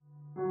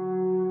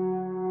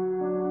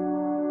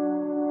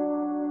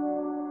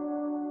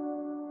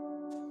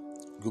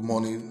Good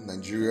morning,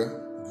 Nigeria.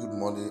 Good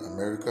morning,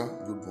 America.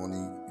 Good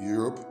morning,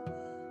 Europe.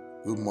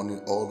 Good morning,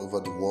 all over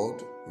the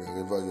world,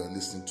 wherever you are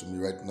listening to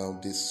me right now,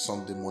 this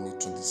Sunday morning,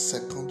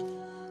 22nd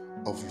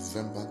of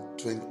November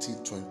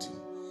 2020.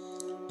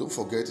 Don't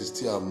forget, it's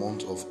still a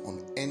month of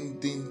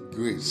unending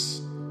grace.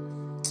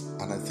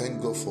 And I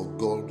thank God for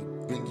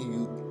God bringing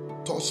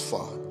you thus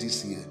far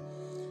this year.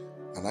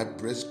 And I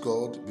praise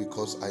God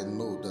because I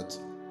know that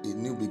a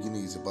new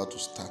beginning is about to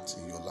start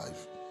in your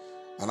life.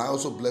 And I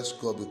also bless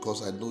God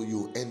because I know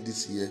you will end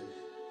this year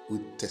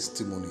with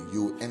testimony.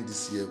 You will end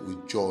this year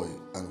with joy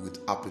and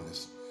with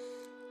happiness.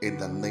 In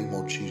the name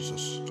of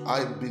Jesus.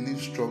 I believe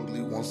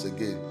strongly once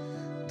again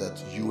that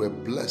you were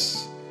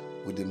blessed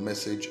with the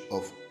message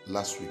of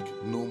last week.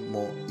 No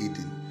more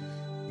eating.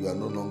 You are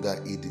no longer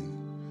eating.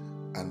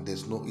 And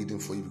there's no eating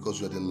for you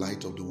because you are the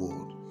light of the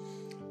world.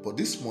 But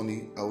this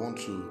morning, I want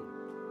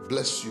to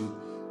bless you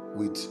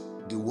with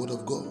the word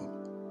of God.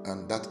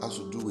 And that has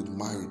to do with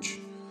marriage.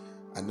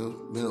 I know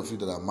many of you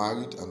that are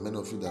married and many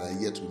of you that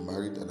are yet to be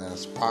married and are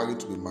aspiring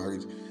to be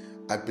married.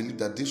 I believe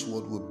that this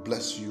word will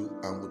bless you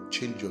and will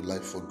change your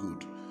life for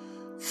good.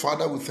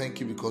 Father, we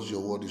thank you because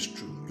your word is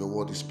true, your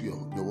word is pure,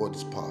 your word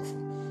is powerful.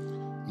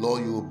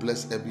 Lord, you will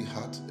bless every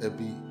heart,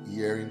 every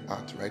hearing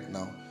heart right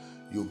now.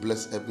 You will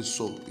bless every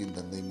soul in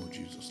the name of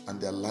Jesus,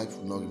 and their life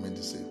will not remain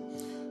the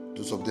same.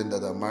 Those of them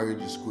that are married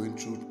is going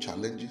through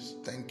challenges,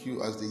 thank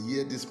you as they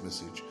hear this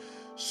message.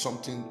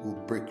 Something will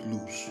break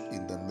loose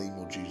in the name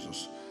of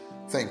Jesus.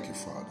 Thank you,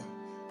 Father.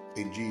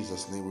 In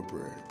Jesus' name we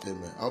pray.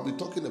 Amen. I'll be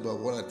talking about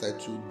what I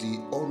titled The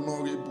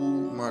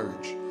Honorable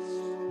Marriage.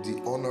 The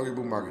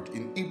Honorable Marriage.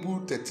 In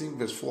Hebrews 13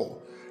 verse 4,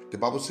 the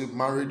Bible says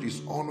marriage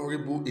is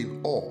honorable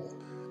in all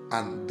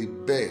and the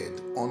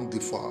bed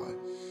undefiled.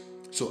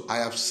 So I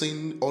have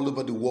seen all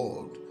over the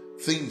world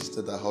things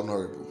that are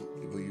honorable.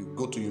 When you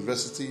go to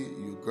university,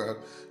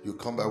 you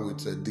come back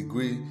with a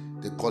degree,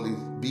 they call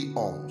it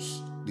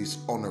B.Hons. It's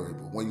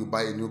honorable. When you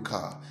buy a new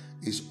car,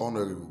 it's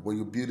honorable. When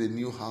you build a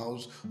new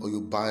house or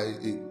you buy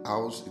a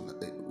house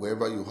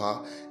wherever you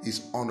are,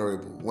 it's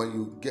honorable. When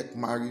you get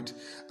married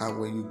and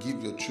when you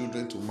give your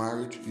children to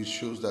marriage, it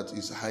shows that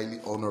it's highly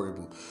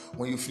honorable.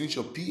 When you finish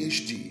your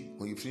PhD,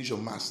 when you finish your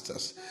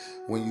master's,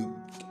 when you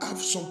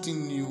have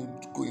something new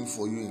going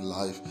for you in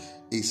life,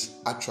 it's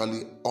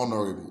actually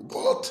honorable.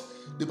 But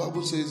the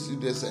Bible says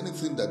if there's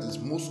anything that is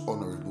most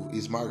honorable,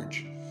 is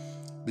marriage.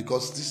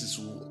 Because this is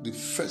the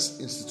first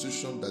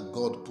institution that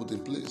God put in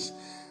place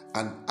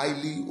and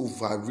highly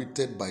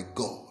overrated by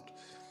God.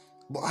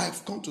 But I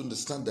have come to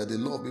understand that a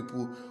lot of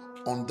people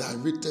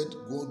underrated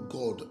what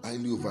God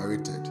highly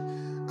overrated.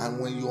 And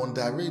when you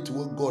underrate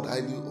what God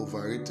highly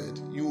overrated,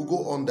 you will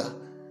go under.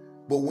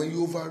 But when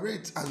you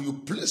overrate and you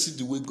place it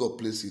the way God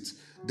placed it,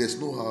 there's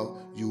no how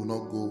you will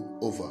not go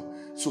over.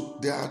 So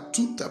there are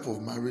two types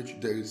of marriage.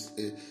 There is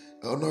a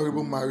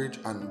honorable marriage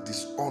and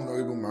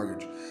dishonorable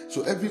marriage.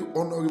 So every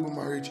honorable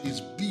marriage is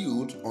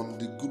built on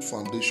the good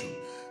foundation,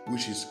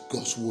 which is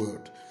God's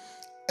word.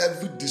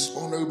 Every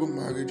dishonorable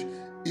marriage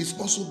is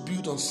also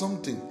built on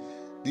something.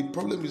 The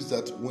problem is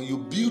that when you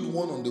build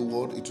one on the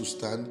word, it will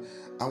stand.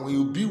 And when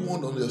you build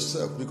one on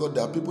yourself, because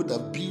there are people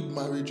that build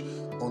marriage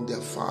on their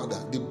father,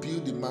 they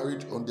build the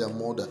marriage on their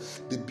mother,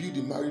 they build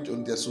the marriage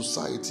on their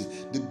society,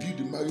 they build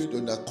the marriage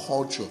on their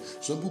culture.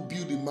 Some people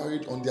build the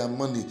marriage on their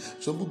money,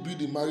 some people build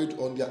the marriage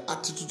on their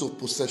attitude of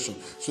possession,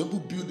 some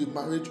people build the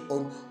marriage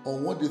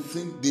on what they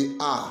think they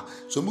are,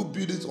 some people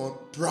build it on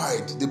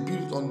pride, they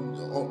build it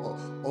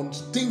on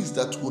things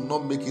that will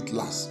not make it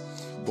last.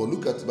 But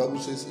look at the Bible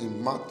says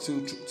in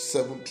Matthew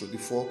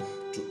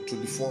 7:24 to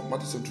 24,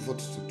 Matthew 7:24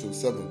 to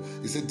 27,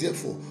 it said,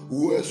 therefore,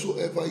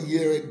 whosoever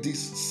heareth this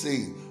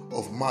saying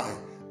of mine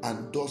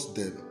and does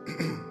them,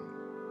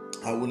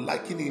 I will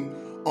liken him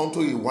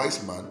unto a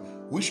wise man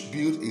which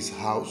built his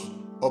house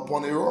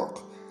upon a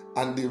rock.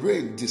 And the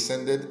rain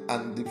descended,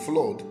 and the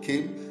flood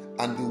came,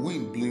 and the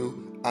wind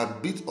blew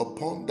and beat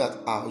upon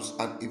that house,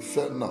 and it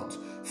fell not,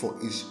 for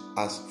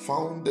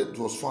it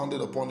was founded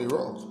upon a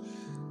rock.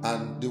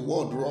 And the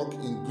word rock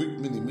in Greek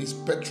means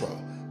Petra.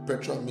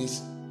 Petra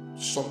means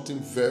something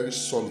very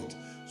solid.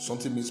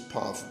 Something means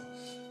powerful.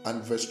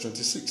 And verse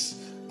 26.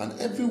 And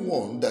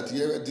everyone that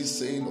heareth this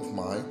saying of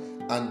mine,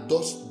 and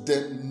does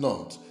them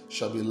not,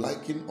 shall be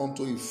likened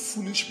unto a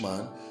foolish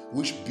man,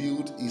 which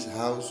built his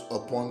house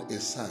upon a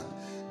sand.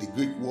 The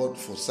Greek word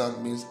for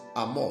sand means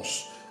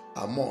amos.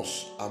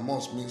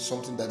 Amos means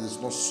something that is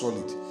not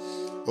solid.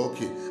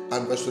 Okay,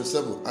 and verse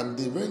 27, and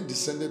the rain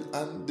descended,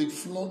 and the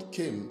flood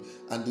came,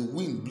 and the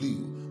wind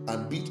blew,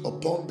 and beat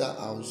upon that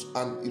house,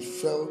 and it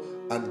fell,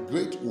 and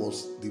great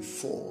was the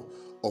fall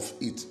of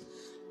it.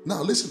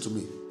 Now listen to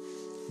me.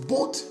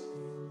 Both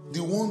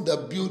the one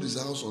that built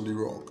his house on the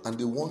rock, and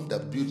the one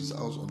that built his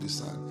house on the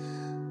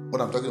sand,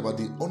 what I'm talking about,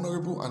 the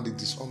honorable and the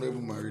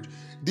dishonorable marriage,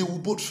 they will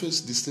both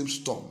face the same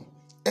storm.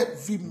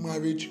 Every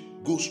marriage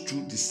goes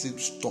through the same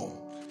storm.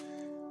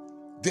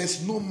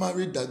 There's no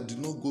marriage that do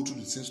not go through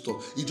the same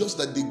storm. It's just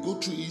that they go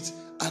through it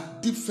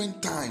at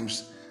different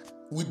times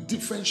with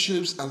different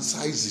shapes and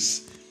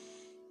sizes.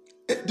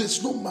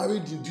 There's no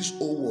marriage in this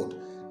whole world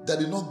that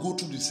did not go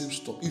through the same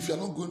storm. If you are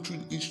not going through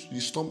the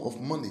storm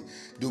of money,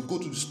 they'll go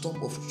to the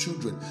storm of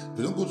children. If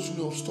they don't go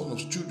through the storm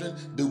of children,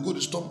 they'll go to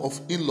the storm of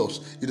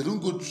in-laws. If they don't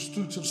go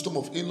through the storm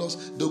of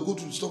in-laws, they'll go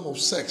to the storm of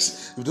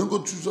sex. If they don't go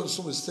through the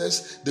storm of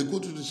sex, they go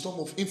to the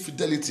storm of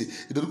infidelity.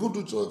 If they don't go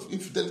to the storm of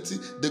infidelity,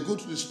 they go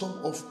to the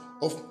storm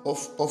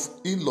of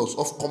in-laws,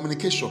 of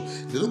communication.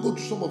 They don't go to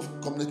the storm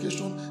of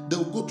communication, they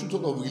will go to the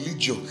storm of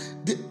religion.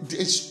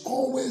 There's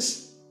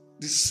always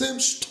the same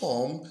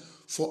storm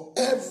for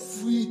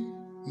every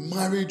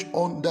marriage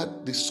under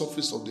the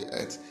surface of the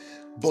earth.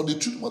 But the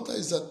truth matter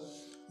is that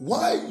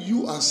why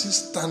you are still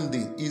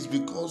standing is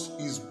because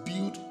it's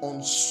built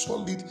on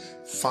solid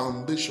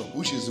foundation,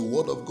 which is the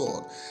word of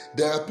God.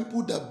 There are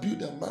people that build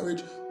their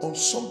marriage on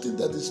something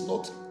that is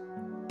not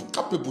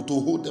capable to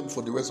hold them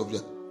for the rest of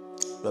their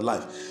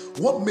life.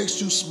 What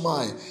makes you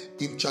smile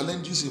in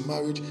challenges in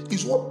marriage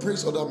is what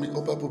breaks other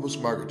people's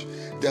marriage.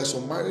 There are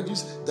some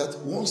marriages that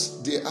once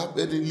they have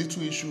any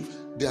little issue,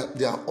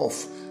 they are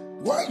off.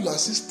 Why you are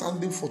still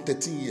standing for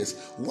 13 years?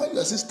 Why you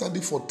are still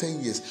standing for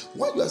 10 years?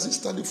 Why you are still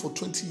standing for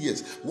 20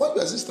 years? Why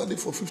you are still standing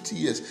for 50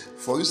 years?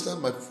 For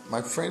instance,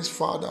 my friend's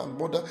father and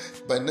mother,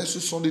 by next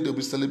Sunday, they'll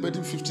be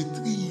celebrating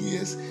 53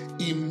 years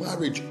in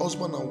marriage,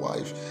 husband and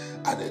wife.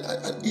 And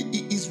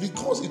it's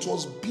because it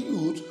was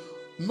built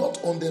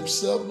not on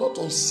themselves, not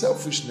on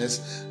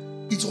selfishness.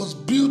 It was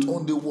built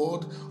on the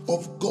word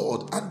of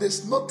God. And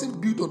there's nothing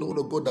built on the word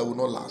of God that will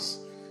not last.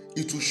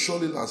 It will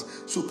surely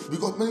last. So,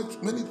 because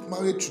many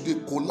marriages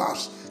today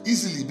collapse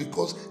easily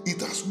because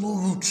it has no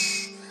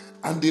roots,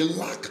 and the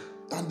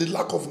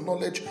lack of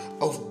knowledge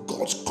of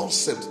God's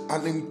concept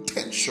and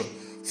intention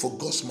for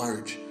God's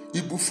marriage.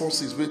 Hebrew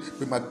 4:6,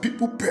 where my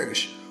people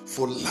perish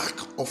for lack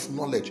of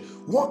knowledge.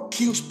 What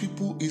kills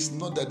people is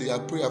not that they are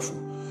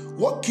prayerful.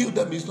 What kills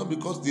them is not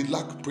because they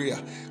lack prayer.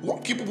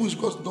 What kills people is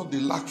because not they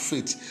lack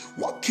faith.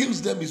 What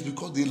kills them is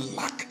because they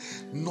lack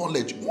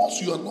knowledge.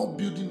 Once you are not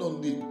building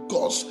on the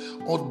God's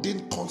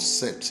ordained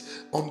concept,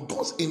 on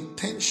God's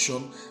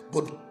intention,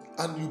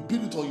 and you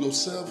build it on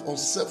yourself, on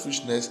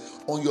selfishness,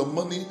 on your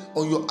money,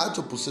 on your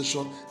outer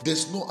possession,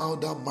 there's no how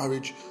that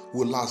marriage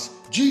will last.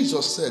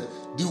 Jesus said,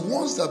 the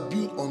ones that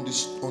build on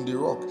the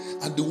rock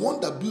and the one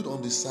that build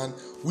on the sand,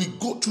 we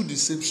go through the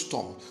same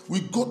storm, we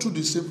go through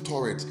the same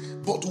torrent,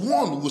 but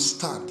one will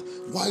stand,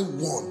 while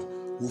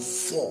one will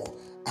fall,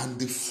 and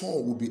the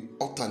fall will be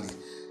utterly.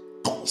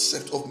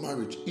 Concept of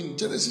marriage in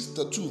Genesis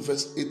 2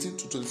 verse 18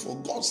 to 24,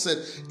 God said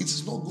it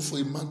is not good for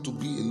a man to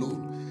be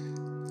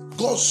alone.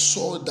 God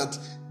saw that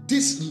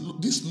this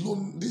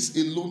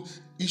alone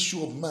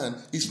issue of man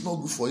is not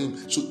good for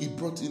him, so he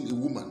brought in a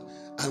woman.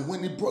 And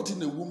when he brought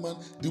in a woman,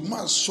 the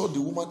man saw the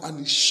woman and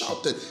he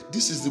shouted,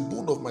 this is the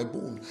bone of my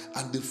bone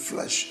and the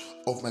flesh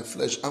of my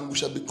flesh, and we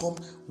shall become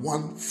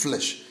one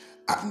flesh.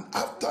 And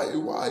after a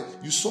while,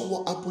 you saw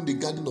what happened in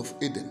the Garden of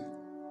Eden.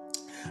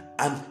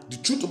 And the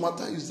truth of the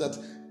matter is that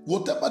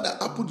whatever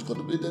that happened in the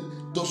Garden of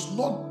Eden does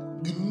not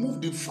remove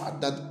the fact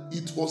that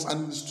it was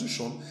an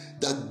institution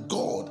that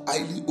God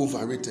highly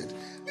overrated.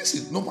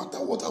 Listen, no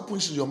matter what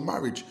happens in your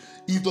marriage,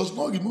 it does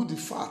not remove the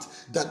fact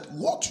that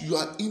what you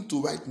are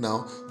into right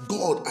now,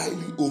 God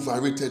highly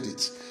overrated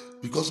it.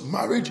 Because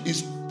marriage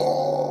is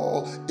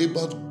all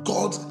about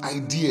God's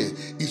idea.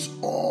 It's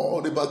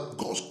all about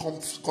God's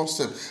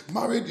concept.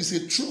 Marriage is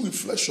a true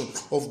reflection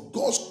of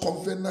God's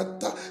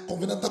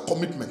covenantal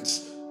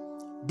commitments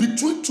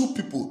between two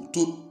people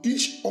to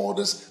each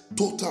other's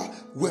total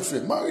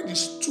welfare. Marriage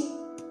is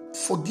two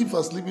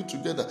forgivers living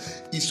together.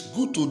 It's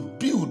good to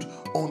build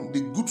on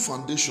the good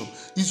foundation.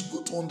 It's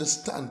good to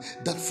understand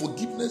that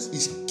forgiveness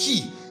is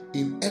key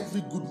in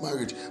every good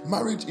marriage.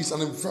 Marriage is an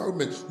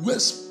environment where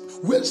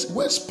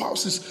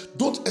spouses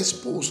don't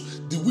expose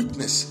the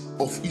weakness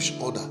of each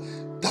other.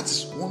 That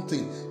is one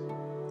thing.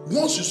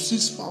 Once you see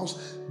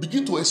spouse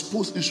begin to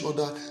expose each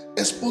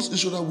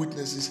other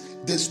weaknesses,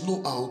 there's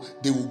no how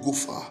they will go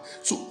far.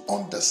 So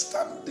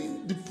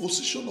understanding the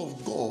position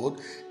of God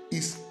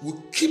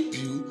will keep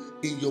you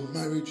in your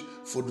marriage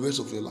for the rest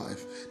of your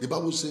life. The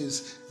Bible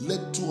says,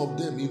 let two of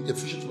them in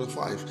Ephesians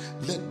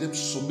 5, let them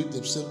submit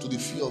themselves to the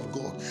fear of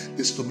God.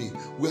 Listen to me.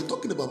 We are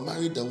talking about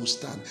marriage that will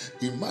stand.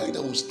 A marriage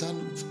that will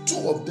stand,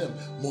 two of them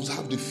must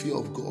have the fear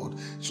of God.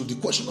 So the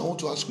question I want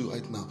to ask you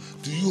right now,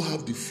 do you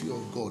have the fear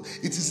of God?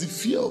 It is the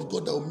fear of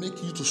God that will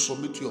make you to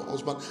submit to your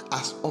husband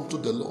as unto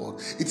the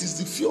Lord. It is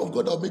the fear of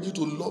God that will make you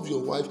to love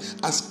your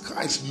wife as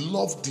Christ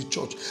loved the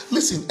church.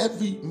 Listen,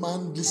 every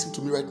man listen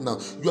to me right now.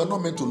 You are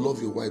not meant to love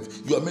your wife.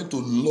 You are meant to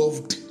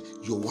love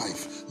your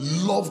wife.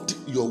 Loved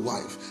your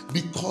wife.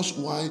 Because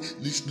why?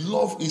 This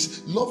love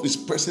is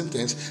present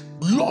tense.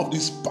 Love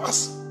is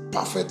past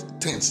perfect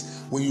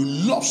tense. When you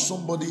love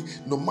somebody,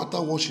 no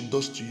matter what she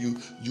does to you,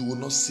 you will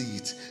not see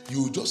it.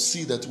 You will just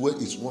see that where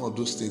it's one of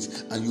those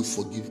things and you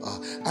forgive her.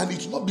 And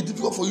it will not be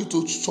difficult for you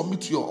to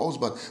submit to your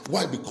husband.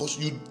 Why? Because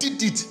you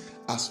did it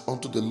as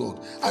unto the Lord.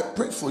 I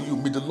pray for you.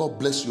 May the Lord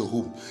bless your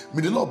home.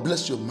 May the Lord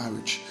bless your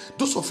marriage.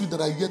 Those of you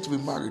that are yet to be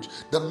married,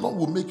 the Lord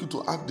will make you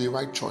to have the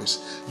right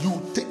choice. You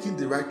will take in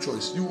the right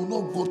choice. You will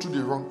not go through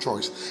the wrong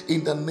choice.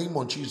 In the name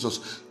of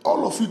Jesus.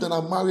 All of you that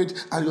are married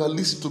and you are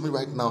listening to me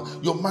right now,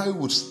 your marriage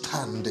will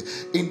stand.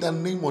 In the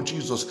name of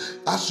Jesus.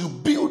 As you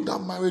build that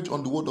marriage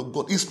on the word of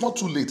God, it's not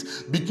too late.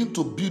 Begin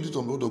to build it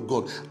on the word of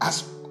God.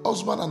 As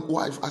husband and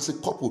wife, as a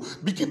couple,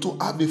 begin to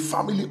have a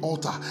family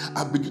altar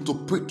and begin to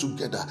pray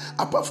together.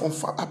 Apart from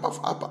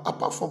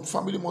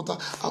family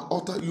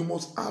altar, you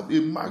must have a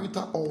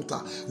marital altar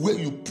where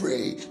you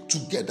pray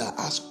together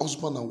as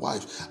husband and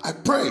wife. I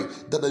pray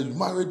that the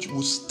marriage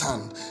will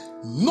stand.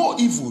 No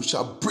evil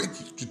shall break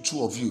the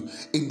two of you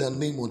in the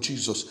name of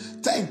Jesus.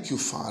 Thank you,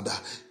 Father.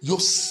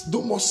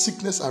 No more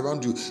sickness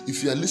around you.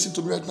 If you are listening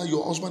to me right now,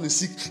 your husband is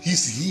sick,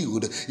 he's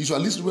healed. If you are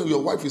listening to me,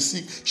 your wife is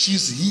sick,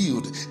 she's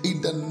healed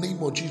in the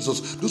name of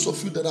Jesus. Those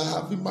of you that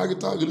are having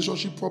marital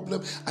relationship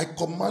problem, I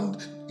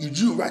command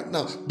you right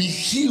now, be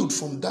healed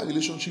from that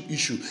relationship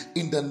issue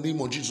in the name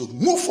of Jesus.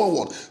 Move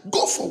forward,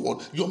 go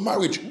forward. Your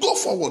marriage, go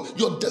forward.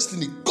 Your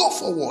destiny, go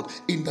forward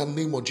in the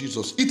name of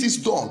Jesus. It is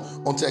done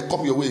until I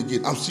come your way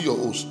again. I'm still your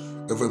host,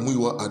 Reverend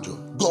Muyiwa Ajo.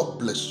 God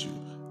bless you.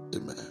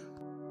 Amen.